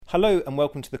Hello and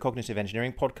welcome to the Cognitive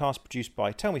Engineering Podcast produced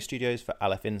by Tell Me Studios for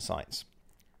Aleph Insights.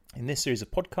 In this series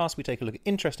of podcasts, we take a look at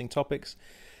interesting topics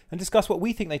and discuss what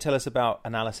we think they tell us about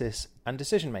analysis and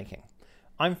decision making.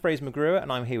 I'm Fraser McGruer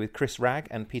and I'm here with Chris Ragg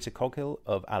and Peter Coghill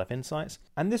of Aleph Insights.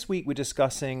 And this week we're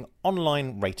discussing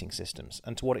online rating systems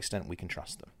and to what extent we can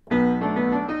trust them.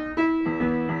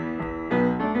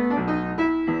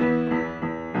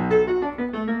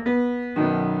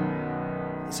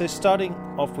 So starting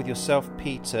off with yourself,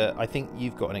 Peter, I think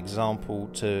you've got an example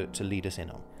to lead us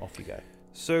in on. Off you go.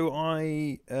 So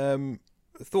I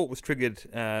thought was triggered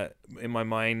in my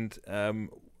mind in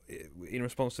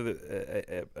response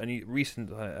to a recent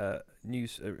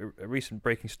recent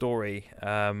breaking story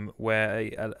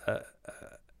where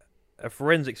a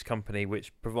forensics company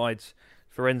which provides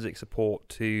forensic support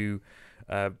to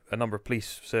a number of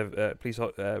police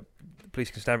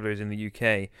constabularies in the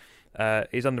UK.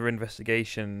 Is under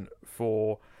investigation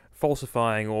for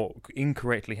falsifying or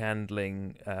incorrectly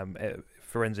handling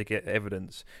forensic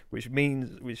evidence, which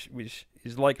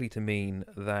is likely to mean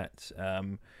that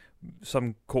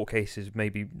some court cases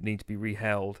maybe need to be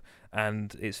reheld,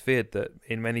 and it's feared that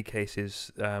in many cases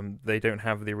they don't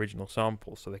have the original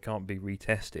sample, so they can't be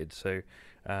retested. So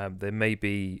there may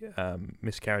be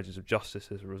miscarriages of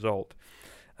justice as a result,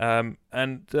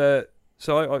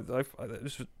 So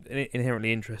this was an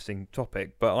inherently interesting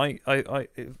topic, but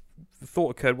the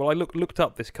thought occurred. Well, I looked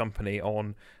up this company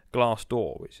on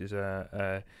Glassdoor, which is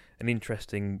an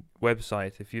interesting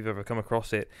website. If you've ever come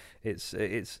across it, it's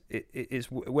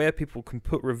where people can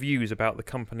put reviews about the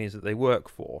companies that they work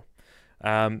for.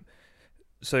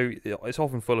 So it's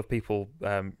often full of people,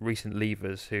 recent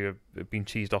leavers who have been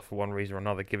cheesed off for one reason or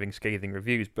another, giving scathing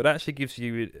reviews. But actually gives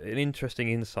you an interesting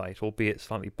insight, albeit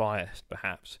slightly biased,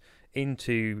 perhaps,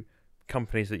 into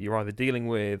companies that you're either dealing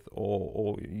with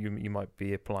or you might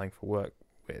be applying for work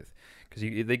with, because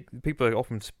people are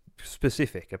often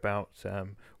specific about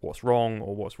what's wrong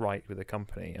or what's right with a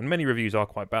company, and many reviews are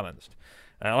quite balanced.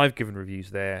 I've given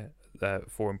reviews there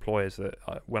for employers that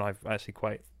when I've actually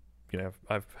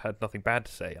I've had nothing bad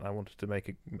to say, and I wanted to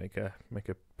make a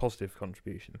positive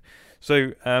contribution.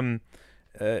 So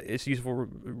it's a useful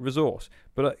resource,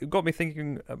 but it got me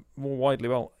thinking more widely.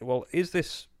 Well, is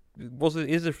this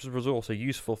resource a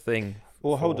useful thing?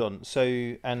 Well, hold on.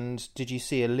 So, and did you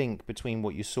see a link between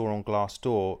what you saw on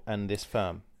Glassdoor and this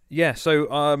firm? Yeah. So,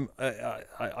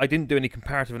 I didn't do any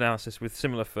comparative analysis with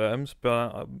similar firms,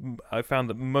 but I found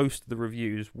that most of the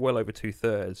reviews, well over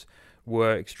 2/3,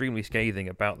 were extremely scathing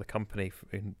about the company for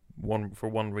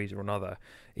one reason or another,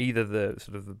 either the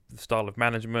sort of the style of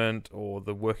management or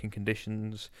the working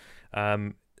conditions.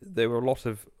 There were a lot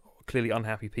of clearly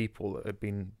unhappy people that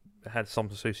had some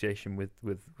association with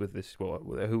this,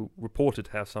 who reported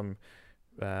to have some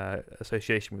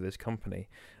association with this company,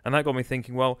 and that got me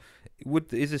thinking. Well,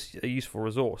 is this a useful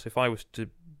resource? If I was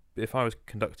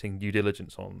conducting due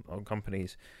diligence on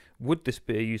companies, would this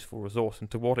be a useful resource,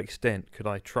 and to what extent could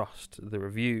I trust the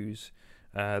reviews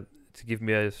to give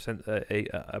me a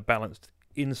balanced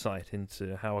insight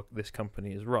into how this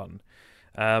company is run,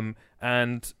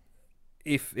 and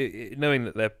if knowing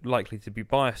that they're likely to be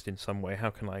biased in some way,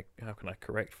 how can I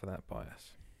correct for that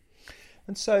bias?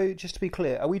 And so, just to be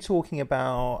clear, are we talking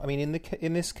about? I mean,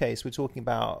 in this case, we're talking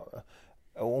about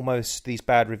almost these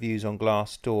bad reviews on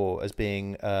Glassdoor as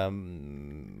being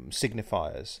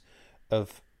signifiers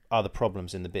of other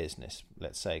problems in the business,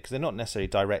 let's say, because they're not necessarily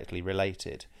directly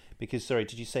related. Because, sorry,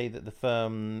 did you say that the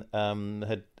firm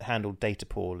had handled data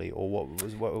poorly, or what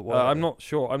was? What I'm not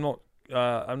sure. I'm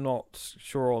not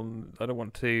sure on. I don't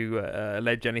want to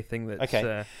allege anything that's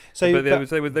okay. But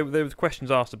there was questions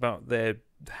asked about their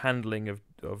handling of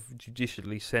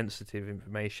judicially sensitive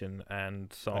information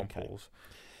and samples. Okay.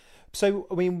 So,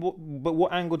 I mean,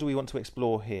 what angle do we want to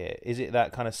explore here? Is it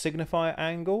that kind of signifier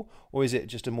angle, or is it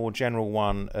just a more general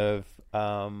one of,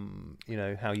 how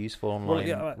useful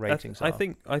online ratings are? I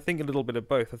think a little bit of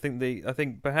both. I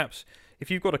think perhaps if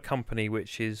you've got a company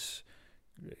which is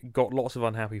got lots of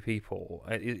unhappy people,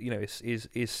 is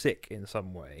sick in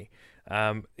some way,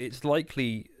 it's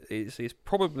likely, it's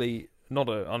probably not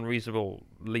an unreasonable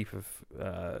leap of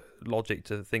logic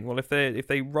to think, well, if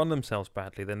they run themselves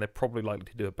badly, then they're probably likely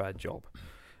to do a bad job,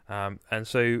 and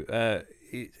so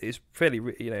it's fairly,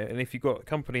 and if you've got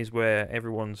companies where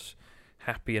everyone's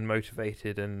happy and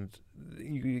motivated, and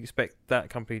you expect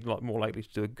that company more likely to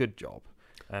do a good job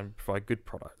and provide good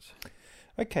products.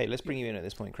 Okay, let's bring you in at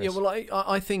this point, Chris. Yeah, well,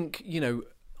 I think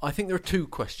I think there are two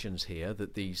questions here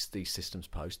that these systems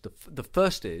pose. The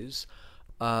first is,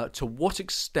 to what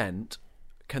extent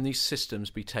can these systems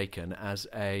be taken as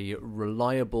a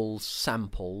reliable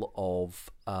sample of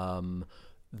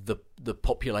the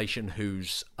population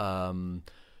whose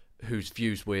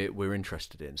views we're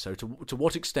interested in. So to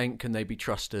what extent can they be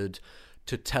trusted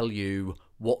to tell you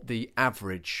what the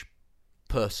average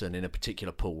person in a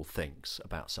particular pool thinks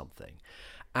about something?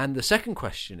 And the second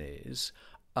question is,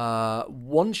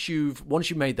 once you've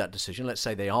made that decision, let's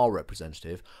say they are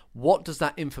representative, what does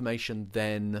that information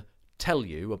then tell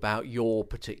you about your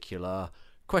particular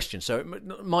question? So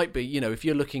it might be, if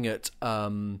you're looking at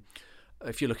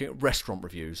restaurant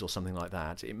reviews or something like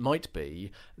that, it might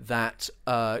be that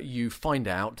you find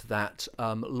out that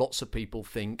lots of people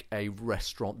think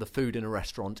the food in a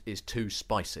restaurant is too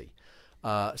spicy.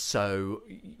 So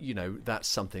that's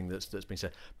something that's been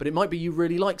said. But it might be you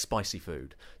really like spicy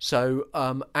food. So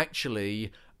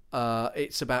actually,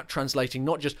 it's about translating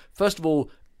not just, first of all,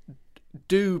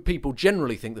 do people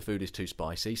generally think the food is too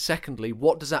spicy? Secondly,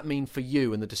 what does that mean for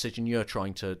you and the decision you're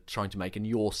trying to make and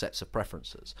your sets of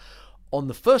preferences? On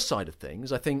the first side of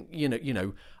things, I think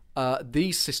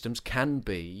these systems can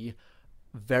be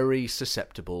very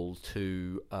susceptible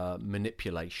to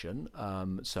manipulation,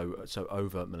 so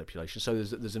overt manipulation. So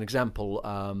there's an example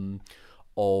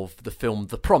of the film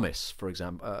The Promise, for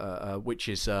example, which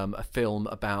is a film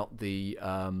about the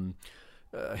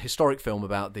historic film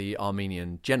about the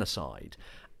Armenian genocide,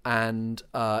 and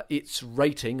its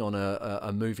rating on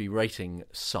a movie rating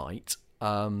site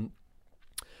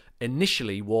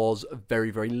initially was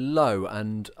very, very low,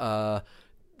 and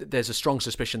there's a strong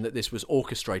suspicion that this was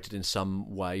orchestrated in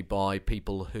some way by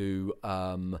people who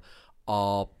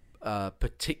are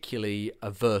particularly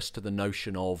averse to the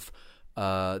notion of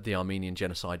the Armenian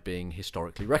genocide being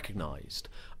historically recognised,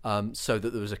 so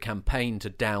that there was a campaign to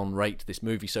downrate this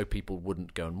movie so people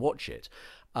wouldn't go and watch it.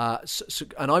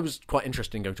 And I was quite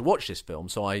interested in going to watch this film,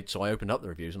 so I opened up the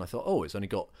reviews and I thought, it's only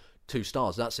got 2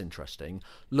 stars, that's interesting.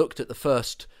 Looked at the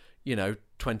first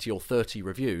 20 or 30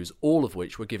 reviews, all of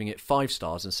which were giving it 5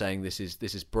 stars and saying this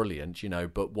is brilliant,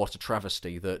 but what a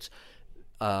travesty that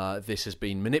this has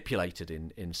been manipulated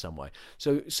in some way.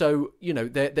 So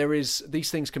there is, these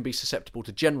things can be susceptible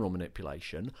to general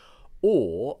manipulation,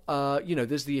 or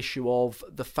there's the issue of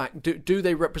the fact, do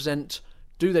they represent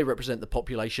the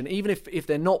population, even if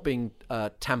they're not being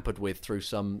tampered with through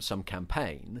some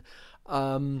campaign.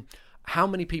 How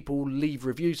many people leave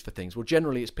reviews for things? Well,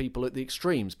 generally it's people at the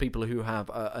extremes, people who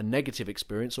have a negative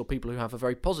experience or people who have a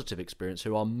very positive experience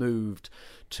who are moved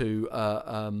to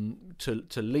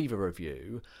leave a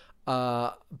review.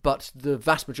 But the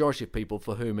vast majority of people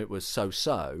for whom it was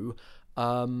so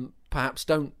perhaps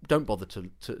don't bother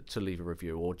to leave a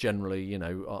review, or generally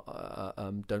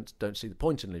don't see the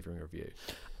point in leaving a review.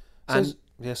 And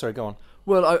sorry, go on.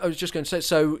 Well, I was just going to say,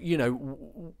 so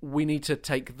we need to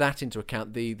take that into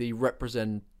account, the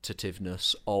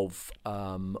representativeness of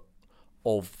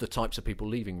the types of people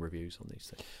leaving reviews on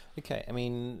these things. Okay, I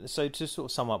mean, so to sort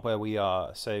of sum up where we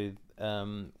are, so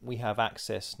we have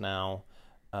access now,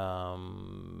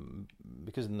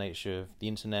 because of the nature of the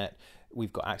internet,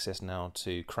 we've got access now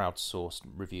to crowdsourced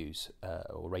reviews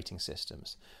or rating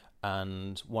systems.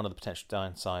 And one of the potential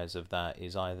downsides of that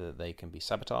is either that they can be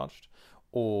sabotaged,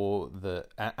 or the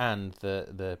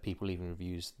people leaving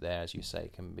reviews there, as you say,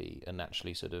 can be a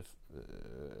naturally sort of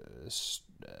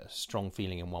strong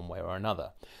feeling in one way or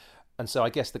another. And so I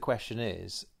guess the question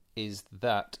is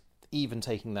that even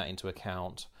taking that into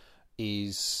account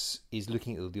is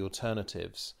looking at the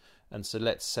alternatives. And so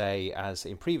let's say, as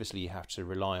in previously, you have to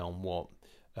rely on what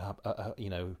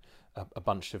a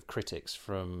bunch of critics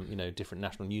from different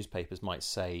national newspapers might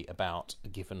say about a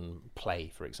given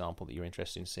play, for example, that you're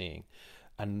interested in seeing.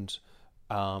 And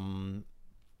are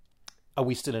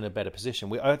we still in a better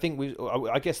position? I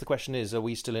guess the question is, are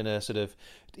we still in a sort of,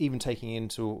 even taking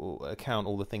into account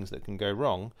all the things that can go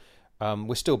wrong,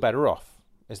 we're still better off?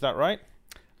 Is that right?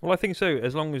 Well, I think so,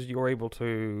 as long as you're able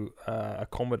to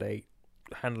accommodate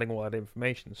handling all that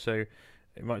information. So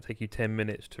it might take you 10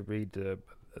 minutes to read the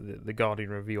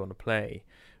Guardian review on a play,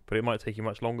 but it might take you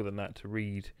much longer than that to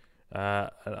read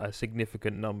a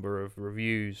significant number of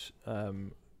reviews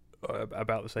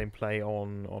about the same play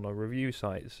on a review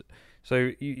site.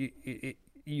 So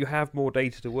you have more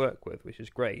data to work with, which is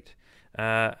great,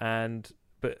 but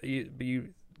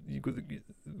it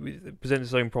presents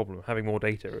its own problem. Having more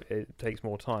data, it takes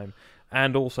more time,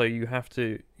 and also you have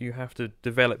to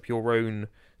develop your own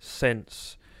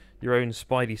sense, your own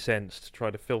spidey sense, to try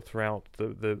to filter out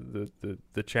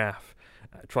the chaff,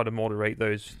 try to moderate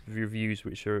those reviews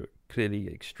which are clearly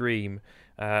extreme,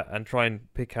 and try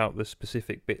and pick out the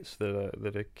specific bits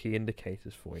that are key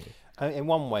indicators for you. In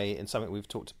one way, and something we've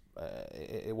talked,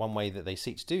 one way that they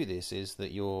seek to do this is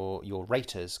that your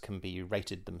raters can be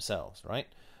rated themselves, right?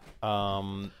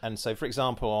 And so, for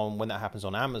example, when that happens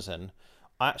on Amazon,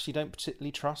 I actually don't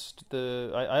particularly trust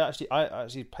I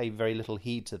actually pay very little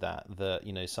heed to that. That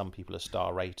some people are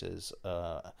star raters,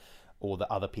 or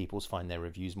that other people's find their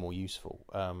reviews more useful.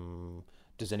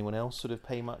 Does anyone else sort of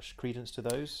pay much credence to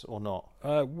those or not?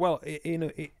 Well,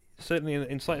 certainly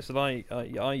in sites that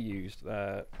I used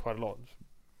quite a lot,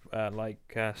 like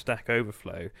Stack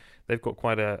Overflow, they've got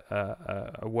quite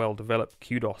a well-developed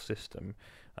QDOS system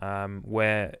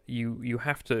where you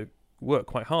have to work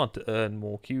quite hard to earn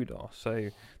more QDOS. So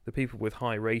the people with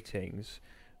high ratings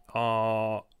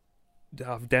have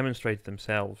demonstrated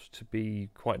themselves to be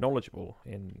quite knowledgeable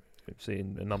in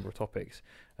a number of topics,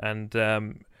 and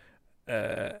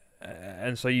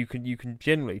so you can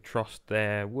generally trust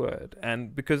their word.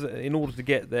 And because in order to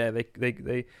get there, it'd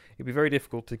be very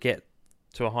difficult to get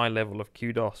to a high level of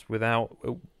QDOS without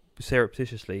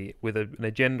surreptitiously with an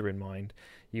agenda in mind.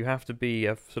 You have to be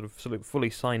a sort of fully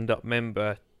signed up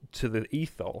member to the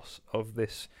ethos of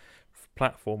this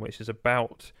platform, which is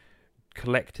about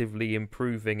collectively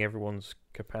improving everyone's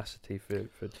capacity for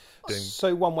doing.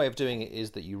 So one way of doing it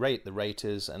is that you rate the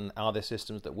raters, and are there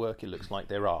systems that work? It looks like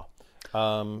there are.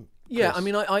 Yeah, I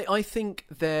mean, I think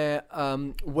there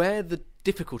where the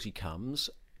difficulty comes,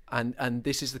 and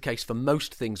this is the case for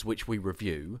most things which we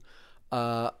review,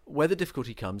 where the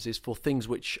difficulty comes is for things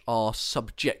which are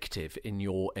subjective in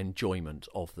your enjoyment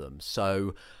of them.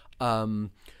 So,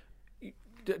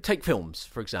 take films,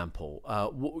 for example.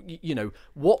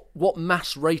 What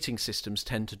mass rating systems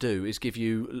tend to do is give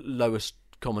you lowest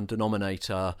common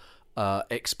denominator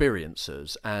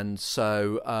experiences, and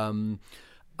so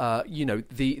the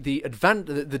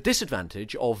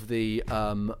disadvantage of the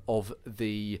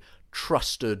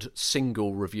trusted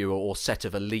single reviewer or set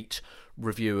of elite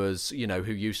reviewers,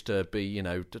 who used to be,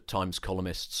 Times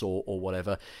columnists or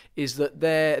whatever, is that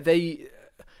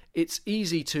it's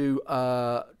easy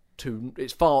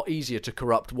it's far easier to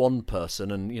corrupt one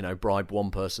person and bribe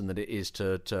one person than it is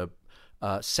to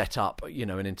set up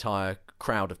an entire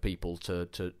crowd of people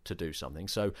to do something.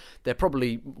 So they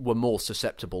probably were more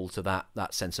susceptible to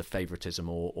that sense of favoritism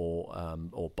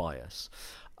or bias.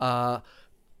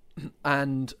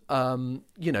 And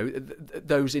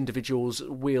those individuals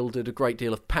wielded a great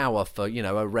deal of power for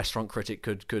a restaurant critic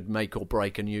could make or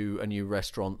break a new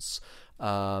restaurant's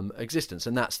existence,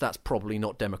 and that's probably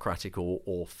not democratic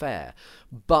or fair.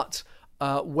 But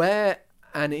where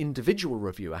an individual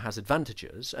reviewer has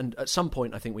advantages, and at some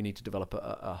point I think we need to develop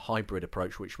a hybrid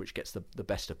approach which gets the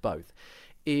best of both,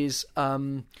 is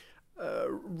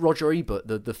Roger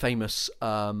Ebert, the famous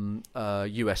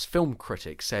US film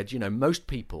critic, said, most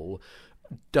people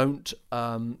don't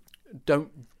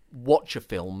watch a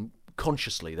film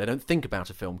consciously. They don't think about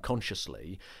a film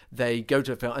consciously. They go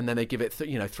to a film and then they give it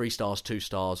 3 stars, 2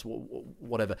 stars,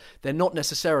 whatever. They're not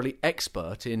necessarily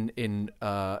expert in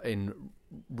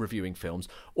reviewing films,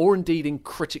 or indeed in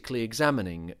critically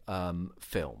examining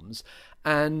films.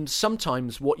 And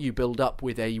sometimes what you build up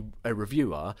with a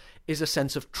reviewer is a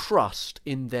sense of trust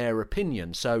in their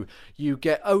opinion. So you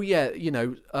get,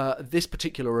 this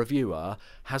particular reviewer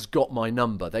has got my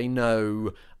number. They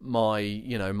know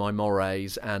my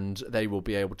mores, and they will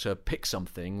be able to pick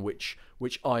something which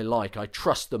I like. I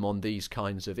trust them on these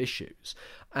kinds of issues.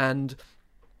 And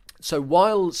so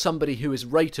while somebody who is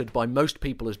rated by most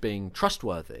people as being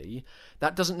trustworthy,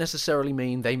 that doesn't necessarily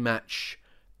mean they match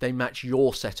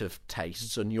your set of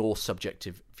tastes and your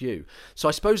subjective view. So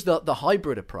I suppose that the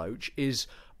hybrid approach is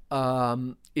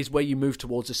where you move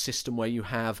towards a system where you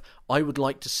have, I would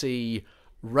like to see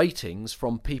ratings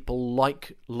from people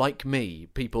like me,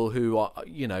 people who are,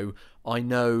 I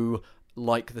know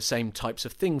like the same types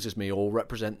of things as me, or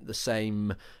represent the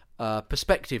same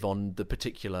perspective on the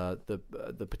particular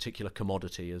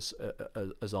commodity as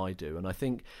I do. And I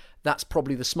think that's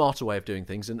probably the smarter way of doing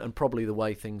things, and probably the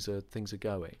way things are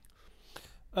going.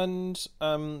 And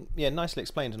nicely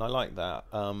explained, and I like that.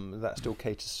 That still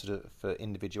caters sort of for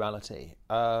individuality.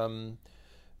 So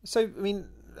I mean,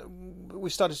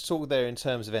 we started to talk there in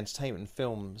terms of entertainment and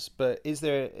films, but is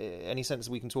there any sense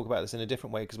that we can talk about this in a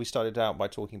different way? Because we started out by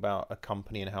talking about a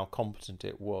company and how competent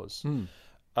it was.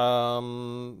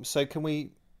 So can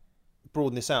we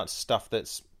broaden this out to stuff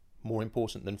that's more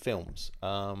important than films,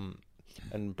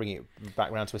 and bring it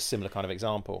back around to a similar kind of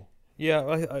example? Yeah,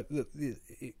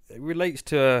 it relates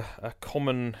to a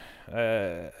common,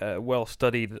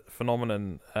 well-studied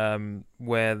phenomenon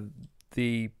where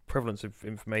the prevalence of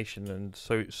information and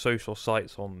social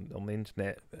sites on the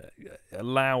internet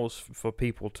allows for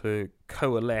people to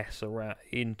coalesce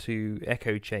into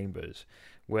echo chambers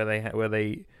where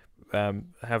they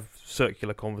have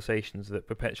circular conversations that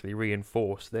perpetually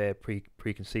reinforce their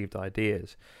preconceived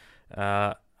ideas,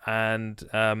 and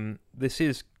this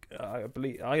is,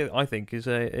 I think, is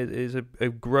a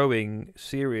growing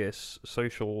serious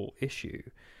social issue,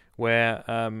 where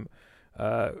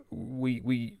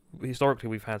we historically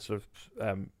we've had sort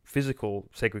of physical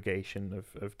segregation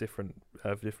of different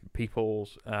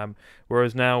peoples,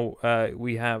 whereas now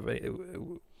we have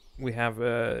the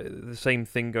same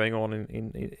thing going on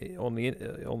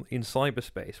in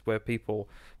cyberspace, where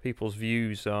people's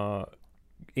views are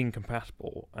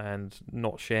incompatible and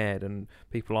not shared, and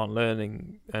people aren't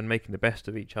learning and making the best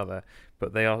of each other,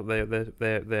 but they're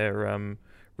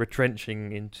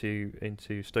retrenching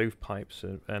into stovepipes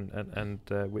and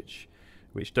which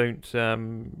don't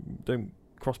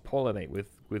cross-pollinate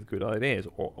with good ideas,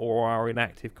 or are in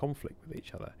active conflict with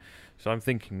each other. So I'm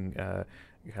thinking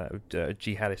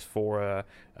jihadist fora,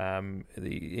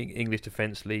 the English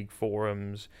Defence League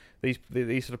forums, these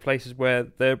sort of places where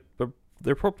there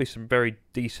are probably some very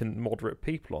decent, moderate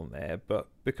people on there, but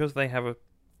because they have a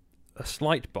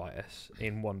slight bias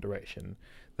in one direction,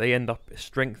 they end up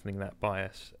strengthening that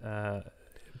bias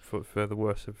for the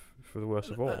worse of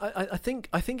all. I think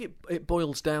it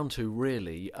boils down to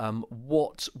really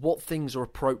what things are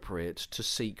appropriate to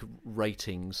seek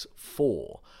ratings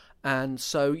for, and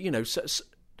so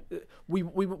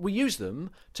we use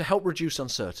them to help reduce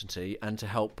uncertainty and to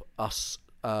help us.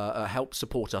 Help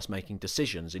support us making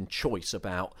decisions in choice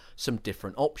about some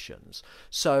different options.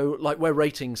 So, like, where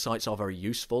rating sites are very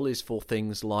useful is for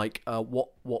things like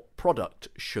what product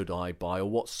should I buy, or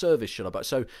what service should I buy.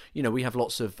 So, we have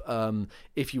lots of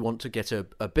if you want to get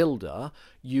a builder,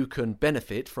 you can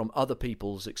benefit from other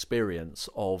people's experience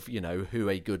of who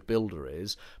a good builder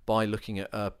is by looking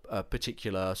at a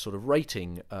particular sort of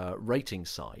rating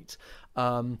site.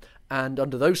 And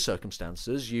under those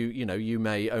circumstances, you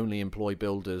may only employ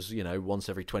builders, once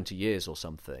every 20 years or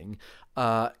something.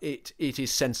 It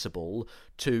is sensible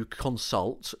to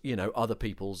consult, other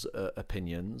people's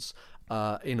opinions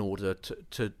in order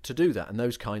to do that. And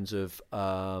those kinds of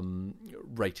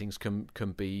ratings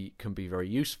can be very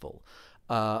useful.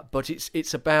 But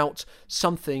it's about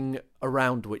something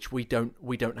around which we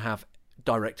don't have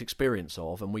direct experience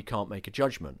of, and we can't make a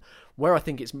judgment. Where I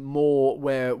think it's more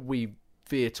where we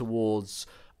veer towards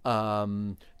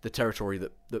the territory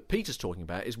that Peter's talking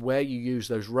about is where you use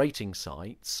those rating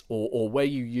sites, or where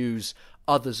you use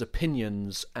others'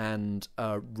 opinions and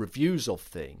reviews of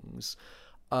things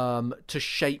to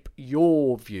shape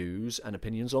your views and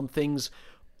opinions on things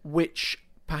which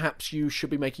perhaps you should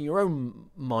be making your own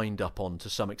mind up on to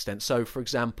some extent. So, for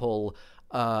example,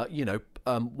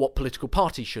 what political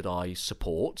party should I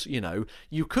support?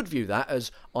 You could view that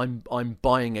as I'm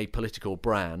buying a political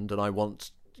brand and I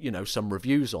want some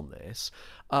reviews on this.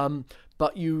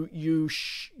 But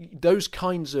those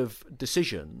kinds of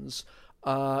decisions,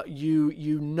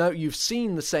 you've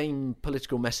seen the same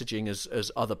political messaging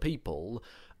as other people,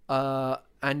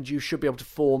 and you should be able to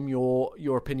form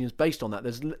your opinions based on that.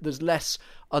 There's less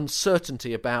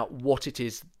uncertainty about what it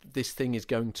is this thing is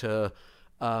going to.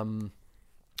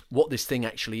 What this thing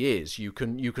actually is. You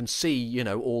can see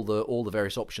all the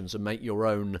various options and make your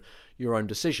own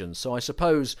decisions. So I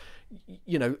suppose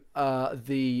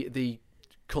the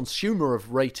consumer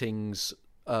of ratings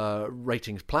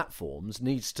platforms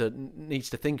needs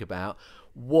to think about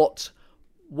what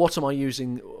am I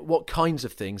using, what kinds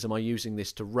of things am I using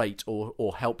this to rate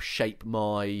or help shape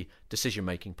my decision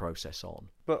making process on.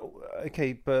 But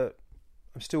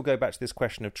I'm still going back to this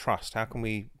question of trust. How can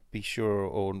we be sure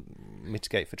or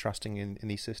mitigate for trusting in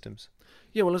these systems?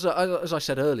 Yeah, well, as I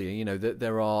said earlier, that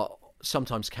there are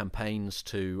sometimes campaigns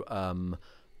to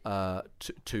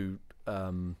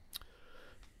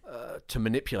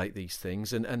manipulate these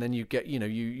things, and then you get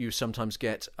you sometimes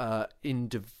get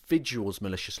individuals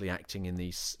maliciously acting in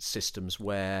these systems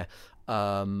where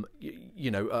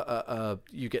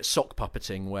you get sock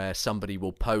puppeting, where somebody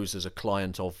will pose as a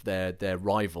client of their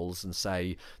rivals and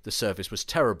say the service was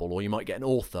terrible, or you might get an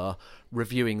author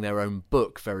reviewing their own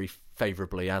book very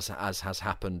favourably, as has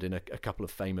happened in a couple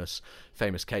of famous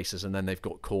cases, and then they've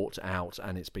got caught out,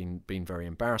 and it's been very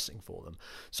embarrassing for them.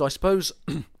 So I suppose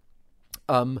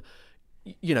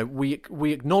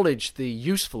we acknowledge the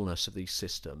usefulness of these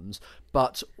systems,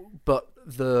 but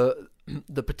the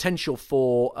potential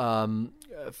for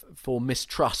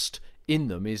mistrust in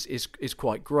them is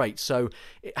quite great. So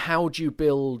how do you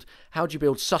build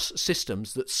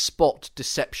systems that spot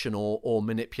deception or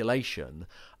manipulation,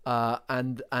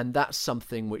 and that's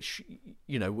something which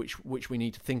which we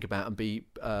need to think about and be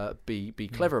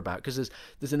clever about, because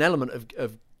there's an element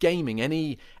of gaming.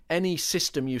 Any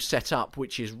system you set up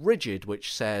which is rigid,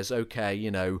 which says, okay,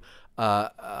 here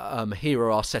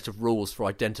are our set of rules for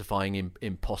identifying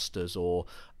imposters or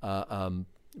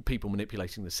people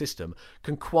manipulating the system,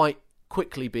 can quite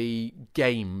quickly be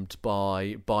gamed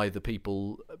by the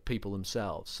people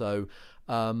themselves. So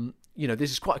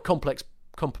this is quite a complex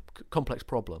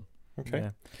problem. Okay.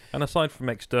 Yeah. And aside from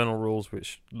external rules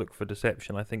which look for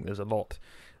deception, I think there's a lot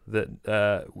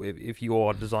that if you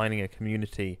are designing a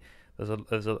community,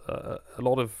 there's a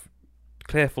lot of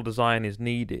careful design is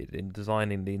needed in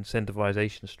designing the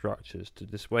incentivization structures to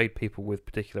dissuade people with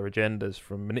particular agendas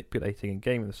from manipulating and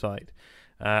gaming the site,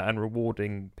 and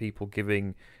rewarding people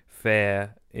giving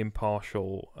fair,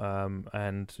 impartial,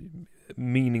 and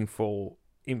meaningful,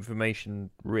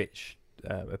 information-rich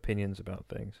opinions about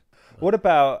things. What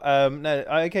about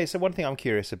so one thing I'm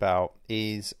curious about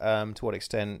is to what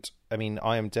extent, I mean,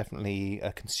 I am definitely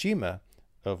a consumer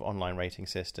of online rating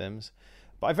systems,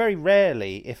 but I very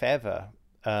rarely, if ever,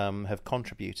 have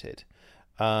contributed.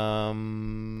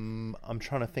 I'm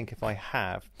trying to think if I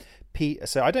have.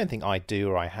 So I don't think I do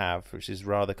or I have, which is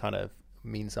rather kind of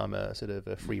means I'm a sort of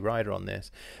a free rider on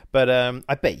this. But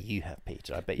I bet you have,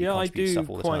 Peter. I bet you contribute stuff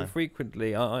all the time. Yeah, I do quite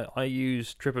frequently. I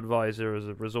use TripAdvisor as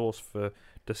a resource for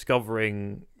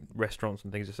discovering restaurants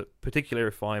and things, particularly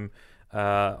if I'm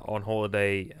on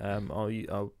holiday.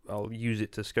 I'll use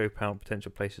it to scope out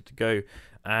potential places to go,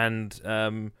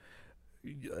 and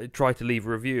try to leave a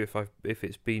review if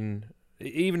it's been,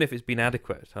 even if it's been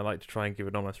adequate. I like to try and give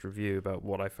an honest review about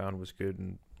what I found was good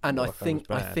and I think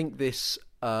this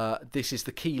is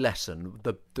the key lesson.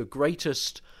 The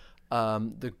greatest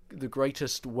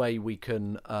way we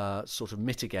can sort of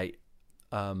mitigate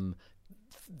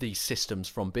these systems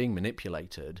from being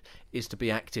manipulated is to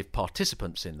be active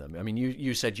participants in them. I mean,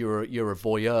 you said you're a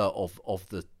voyeur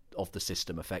of the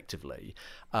system, effectively,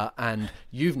 and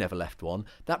you've never left one.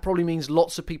 That probably means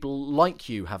lots of people like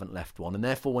you haven't left one, and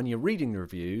therefore when you're reading the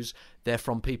reviews, they're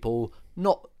from people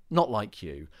not like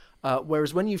you.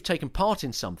 Whereas when you've taken part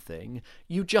in something,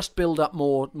 you just build up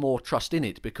more trust in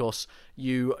it, because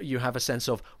you have a sense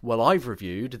of, well, I've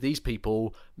reviewed, these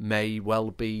people may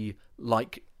well be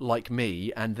like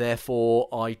me, and therefore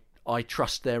I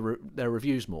trust their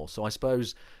reviews more. So I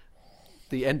suppose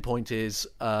the end point is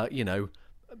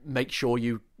make sure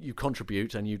you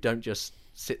contribute and you don't just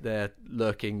sit there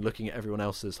looking at everyone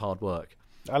else's hard work.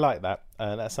 I like that.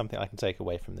 That's something I can take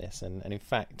away from this. And in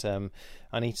fact,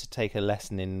 I need to take a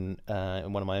lesson in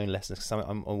one of my own lessons, because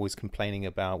I'm always complaining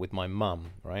about with my mum,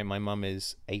 right? My mum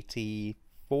is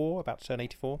 84, about to turn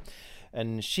 84,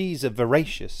 and she's a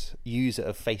voracious user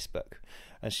of Facebook.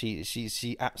 And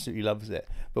she absolutely loves it.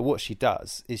 But what she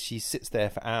does is she sits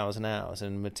there for hours and hours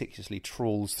and meticulously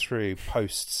trawls through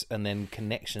posts and then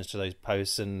connections to those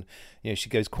posts, and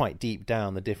she goes quite deep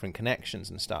down the different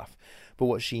connections and stuff. But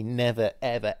what she never,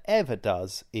 ever, ever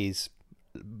does is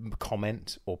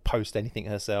comment or post anything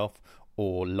herself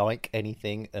or like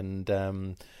anything. And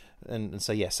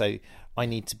so I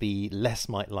need to be less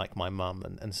like my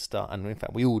mum and start. And in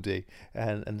fact, we all do.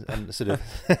 And sort of.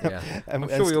 Yeah. I'm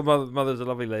sure your mother's a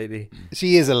lovely lady.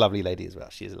 She is a lovely lady as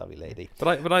well. She is a lovely lady.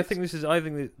 But I think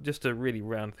just to really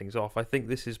round things off, I think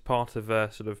this is part of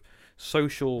a sort of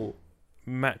social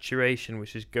maturation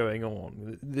which is going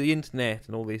on. The internet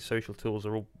and all these social tools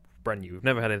are all brand new. We've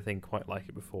never had anything quite like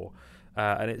it before,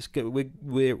 and it's good.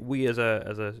 We as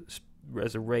a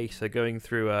race are going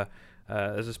through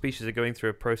as a species are going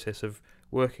through a process of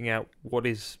working out what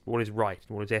is right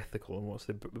and what is ethical and what's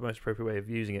the most appropriate way of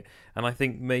using it. And I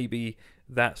think maybe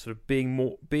that sort of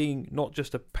being not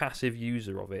just a passive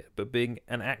user of it, but being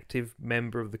an active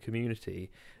member of the community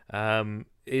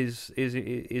is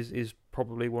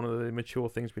probably one of the mature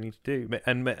things we need to do.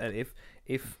 And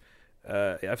if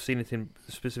I've seen it in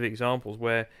specific examples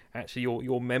where actually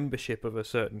your membership of a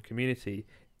certain community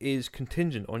is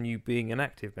contingent on you being an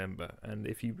active member, and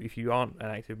if you aren't an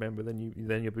active member,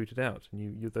 then you're booted out,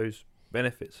 and you those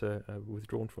benefits are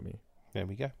withdrawn from you. There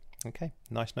we go. Okay,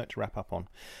 nice note to wrap up on.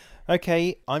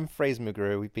 Okay, I'm Fraser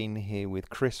McGrew. We've been here with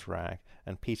Chris Ragg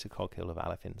and Peter Coghill of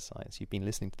Aleph Insights. You've been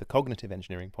listening to the Cognitive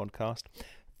Engineering Podcast.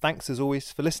 Thanks as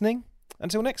always for listening.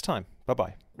 Until next time,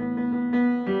 bye-bye.